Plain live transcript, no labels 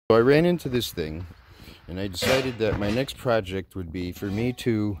So I ran into this thing, and I decided that my next project would be for me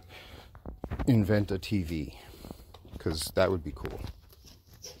to invent a TV, because that would be cool.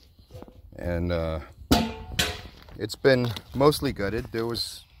 And it's been mostly gutted. There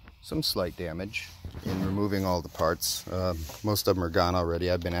was some slight damage in removing all the parts. Most of them are gone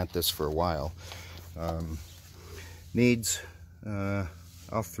already. I've been at this for a while. I'll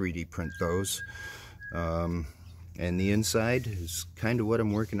 3D print those. And the inside is kind of what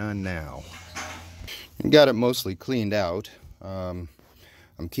I'm working on now. Got it mostly cleaned out. I'm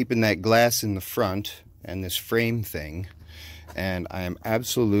keeping that glass in the front and this frame thing, and I am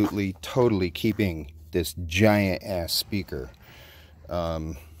absolutely totally keeping this giant ass speaker.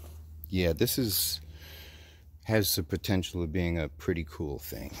 Yeah, this has the potential of being a pretty cool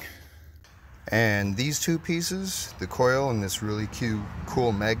thing. And these two pieces, the coil and this really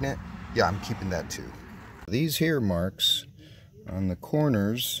cool magnet, yeah, I'm keeping that too. These here marks on the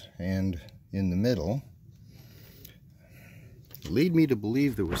corners and in the middle lead me to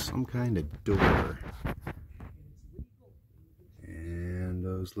believe there was some kind of door. And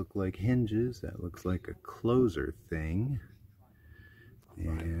those look like hinges. That looks like a closer thing.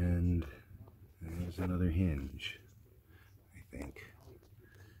 And there's another hinge, I think.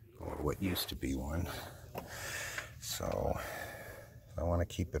 Or what used to be one. So if I want to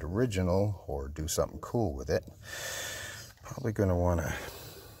keep it original or do something cool with it, probably going to want to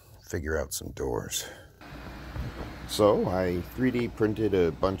figure out some doors. So I 3D printed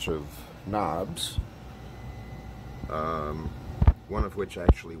a bunch of knobs, one of which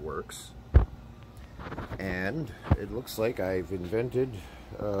actually works, and it looks like I've invented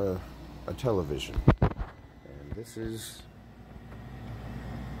a television. And this is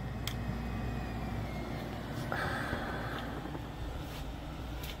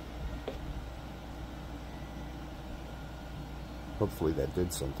hopefully that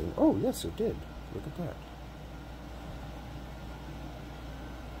did something. Oh yes, it did. Look at that.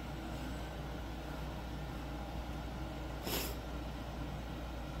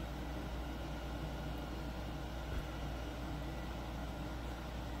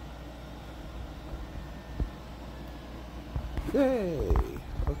 Yay!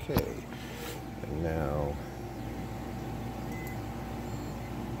 Okay. And now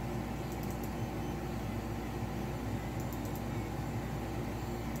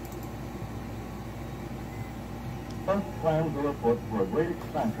first plans are afoot for a great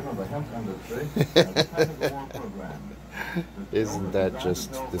expansion of the hemp industry as a kind of war program. Isn't that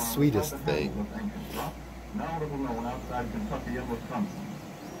just the sweetest thing? Now little known outside Kentucky and Wisconsin.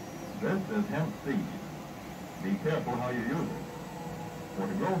 This is hemp seed. Be careful how you use it. For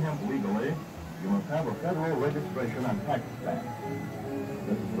to grow hemp legally, you must have a federal registration and tax stamp.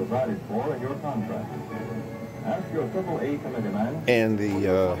 This is provided for in your contract. Ask your AAA committee man. And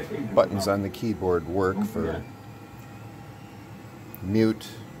the buttons on the keyboard work for mute,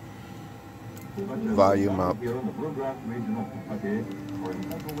 volume up,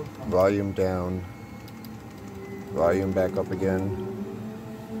 volume down, volume back up again.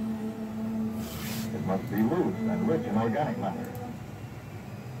 It must be loose and rich in organic matter.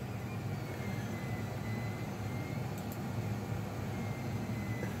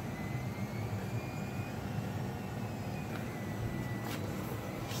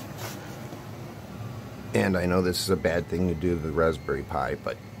 And I know this is a bad thing to do to the Raspberry Pi,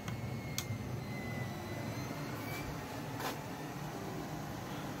 but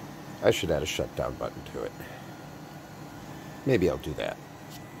I should add a shutdown button to it. Maybe I'll do that.